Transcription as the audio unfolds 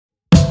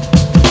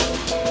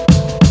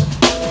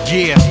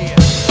Yeah.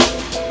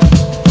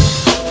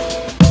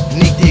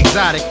 Neek the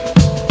exotic.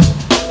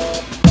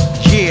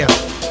 Yeah.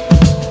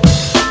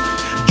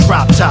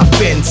 Drop top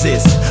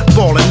Benzes,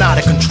 ballin' out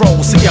of control.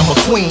 See, I'm a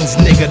Queens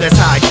nigga, that's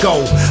how I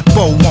go.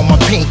 Bow on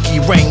my pinky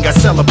ring, I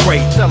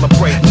celebrate.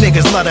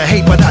 Niggas love to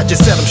hate, but I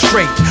just set them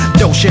straight.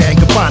 Doja and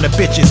Gabbana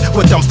bitches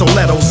with them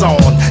stilettos on.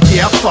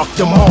 Yeah, I fucked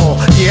them all.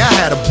 Yeah, I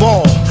had a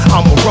ball.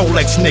 I'm a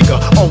Rolex nigga,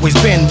 always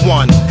been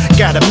one.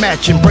 Got a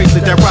matching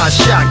bracelet that rides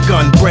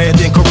shotgun. Bred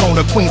in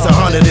Corona, Queens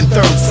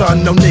 103rd,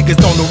 son. No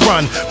niggas on the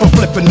run from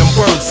flipping them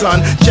birds,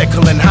 son.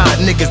 Jekyll and Hyde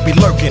niggas be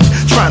lurking,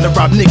 trying to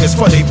rob niggas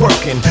for they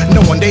working,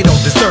 knowing they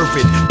don't deserve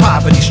it.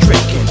 Poverty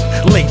stricken,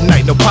 late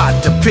night, no pot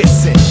to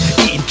pissin'.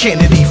 Eating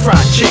Kennedy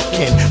fried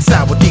chicken,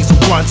 sour diesel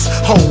blunts,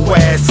 whole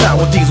ass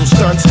sour diesel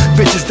stunts.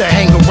 Bitches that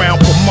hang around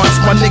for months.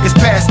 My niggas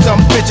pass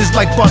them bitches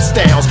like bust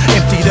downs.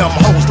 Empty them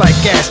hoes like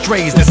gas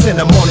trays and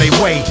send them on their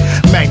way.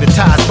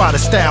 Magnetized by the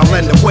style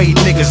and the way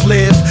niggas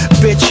live.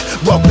 Bitch,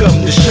 welcome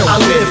to show. I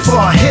live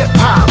for hip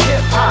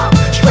hop,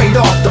 straight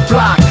off the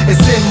block. It's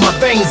in my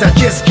veins, I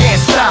just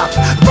can't stop.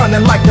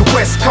 Running like the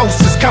West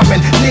Coast is coming.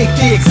 Neek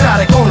the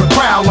exotic on the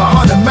prowl,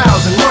 100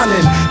 miles and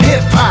running.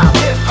 Hip hop,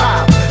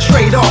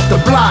 straight off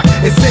the block.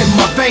 It's in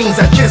my veins,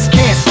 I just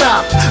can't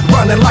stop.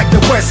 Running like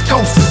the West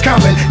Coast is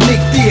coming.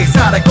 Neek the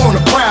exotic on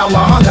the prowl,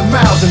 100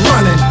 miles and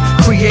running.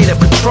 Creative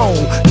control,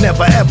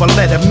 never ever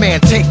let a man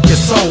take your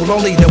soul.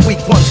 Only the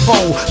weak ones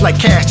fold like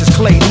Cassius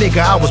Clay,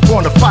 nigga. I was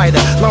born a fighter,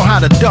 learn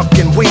how to duck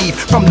and weave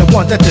from the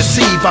ones that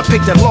deceive. I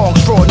picked a long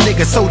straw,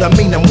 nigga, so that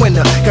mean I'm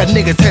winner. Got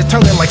niggas heads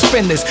turning like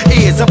spinners,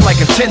 ears up like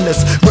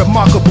antennas.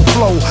 Remarkable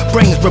flow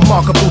brings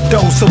remarkable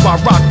dough, so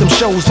I rock them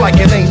shows like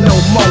it ain't no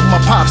more.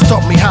 My pops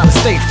taught me how to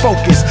stay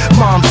focused.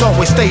 Moms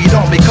always stayed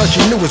on me cause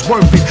she knew it's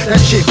worth it. That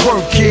shit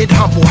work, kid.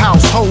 Humble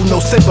household, no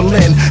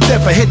sibling.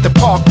 Never hit the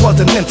park,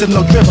 wasn't into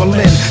no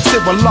dribbling.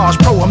 Civil large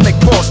pro, I make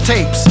pause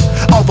tapes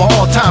over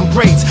all-time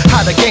greats.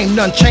 How the game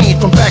done changed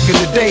from back in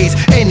the days.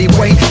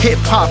 Anyway,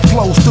 hip-hop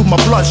flows through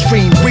my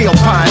bloodstream. Real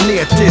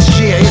pioneer this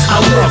year. I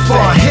live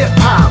for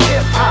hip-hop,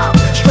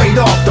 straight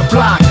off the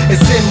block.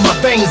 It's in my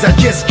veins, I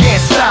just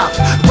can't stop.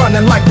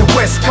 Running like the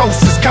West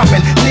Coast is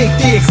coming. Neek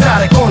the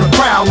exotic on the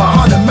prowl,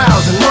 100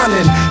 miles and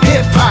running.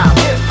 Hip-hop,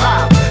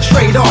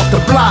 straight off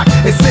the block.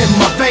 It's in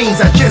my veins,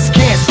 I just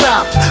can't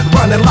stop.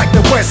 Running like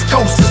the West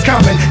Coast is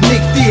coming.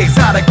 Neek the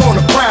exotic on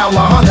the prowl,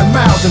 100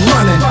 miles and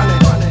running.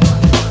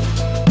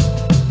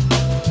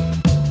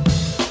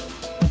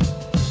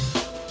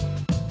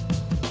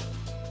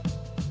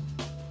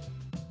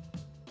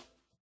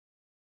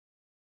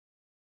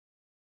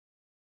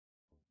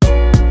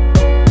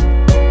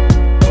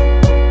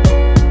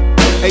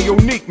 Hey yo,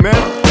 Neek, man,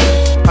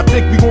 I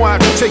think we gon' have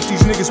to take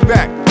these niggas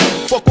back.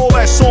 Fuck all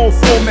that song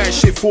format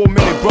shit for a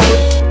minute, brother.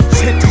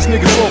 Just hit these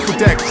niggas off with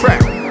that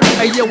crap.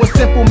 Hey yo, it's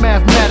simple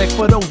mathematics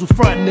for those who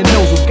frontin' and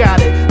those who got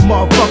it.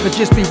 Motherfuckers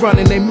just be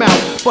running their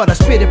mouth, but I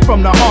spit it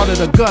from the heart of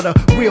the gutter.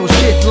 Real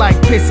shit like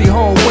pissy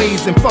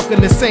hallways and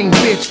fucking the same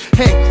bitch.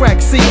 Head crack,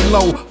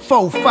 CeeLo,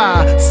 4,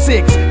 5,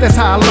 6. That's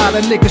how a lot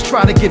of niggas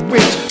try to get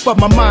rich, but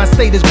my mind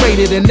state is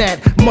greater than that,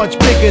 much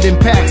bigger than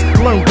packs.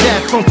 Learned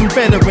that from some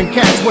veteran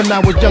cats. When I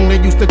was young, they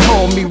used to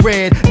call me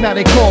Red. Now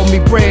they call me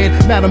Bread.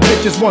 Now them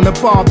bitches wanna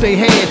bob they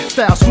head.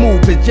 Style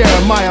smooth as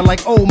Jeremiah,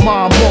 like old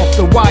mom off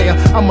the wire.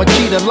 I'm a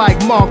cheater like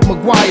Mark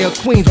McGuire.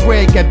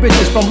 Queensbred got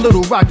bitches from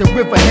Little Rock to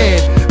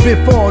Riverhead.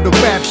 Before the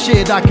rap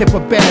shit, I kept a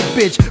bad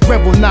bitch.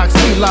 Rebel Knox,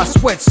 Fila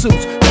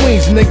sweatsuits.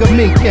 Queens nigga,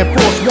 Mink Air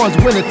Force Ones,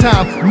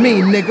 wintertime,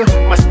 mean nigga.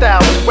 My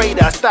style is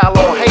radar, style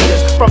on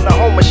haters. From the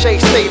home of Shea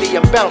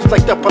Stadium, bounce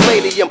like the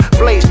Palladium.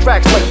 Blaze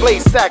tracks like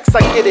Blaze Sacks,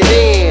 I get it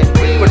in.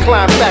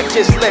 Recline back,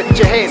 just let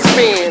your head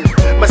spin.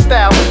 My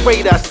style is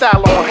radar,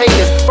 style on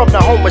haters. From the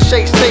home of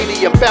Shea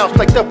Stadium, bounce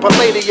like the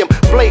Palladium.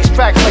 Blaze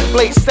tracks like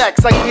Blaze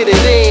Sacks, I get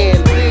it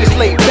in. Just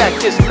lay back,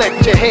 just let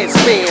your head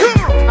spin.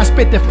 I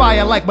spit the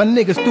fire like my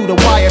niggas through the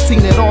wire.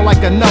 Seen it all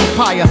like an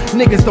umpire.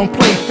 Niggas don't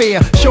play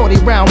fair. Shorty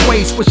round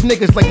waist, switch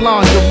niggas like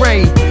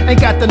lingerie. Ain't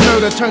got the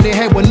nerve to turn their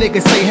head when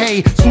niggas say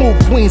hey. Smooth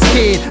Queens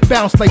kid,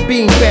 bounce like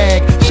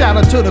beanbag. Shout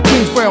out to the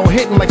Queensboro,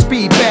 hitting like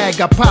speed bag.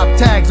 Got pop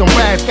tags on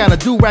rags, got a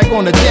do-rag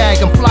on the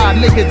jag. And fly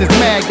niggas is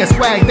mad, got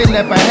swag they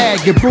never had.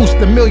 Get Bruce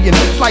the million,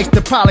 slice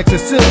the Pollock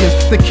Sicilians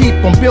to keep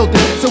them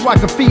building, so I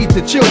can feed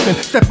the children.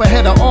 Step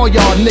ahead of all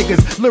y'all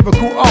niggas,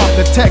 lyrical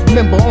architect,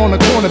 member on the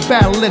corner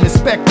battling,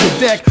 inspect the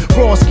deck.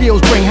 Raw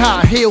skills bring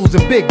high heels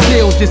and big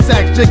deals. Just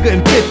act Jigga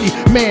and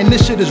 50. Man,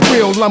 this shit is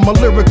real. I'm a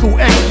lyrical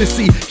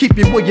ecstasy. Keep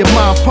it where your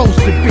mind supposed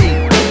to be.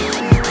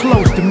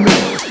 Close to me.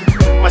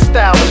 My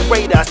style is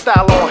radar,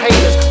 style on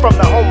haters. From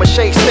the home of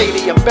Shea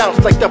Stadium, bounce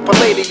like the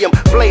Palladium.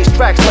 Blaze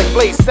tracks like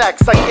Blaze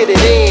Sacks, I get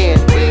it in.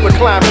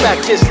 Recline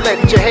back, just let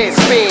your head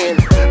spin.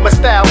 My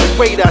style is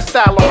radar,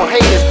 style on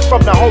haters.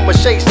 From the home of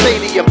Shea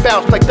Stadium,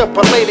 bounce like the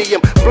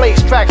Palladium.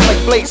 Blaze tracks like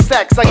Blaze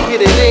Sacks, I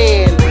get it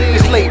in.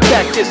 Just lay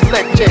back, just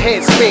let your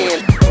head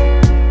spin.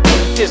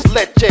 Just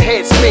let your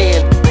head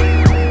spin.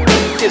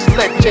 Just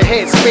let your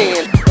head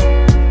spin.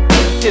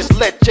 Just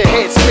let your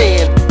head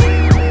spin.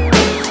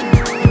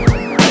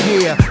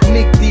 Yeah,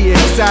 Neek the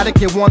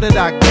exotic, you want it,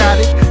 I got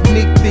it.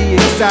 Neek the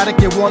exotic,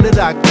 you want it,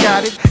 I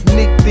got it.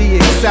 Neek the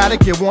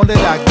exotic, you want it,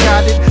 I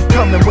got it.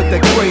 Coming with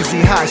that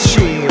crazy hot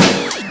shit.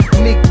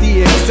 Neek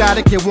the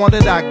exotic, you want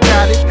it, I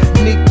got it.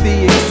 Neek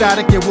the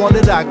exotic, you want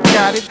it, I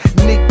got it.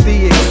 Neek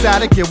the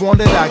exotic, you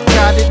want it, I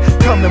got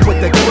it. Coming with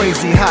that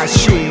crazy hot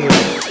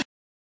shit.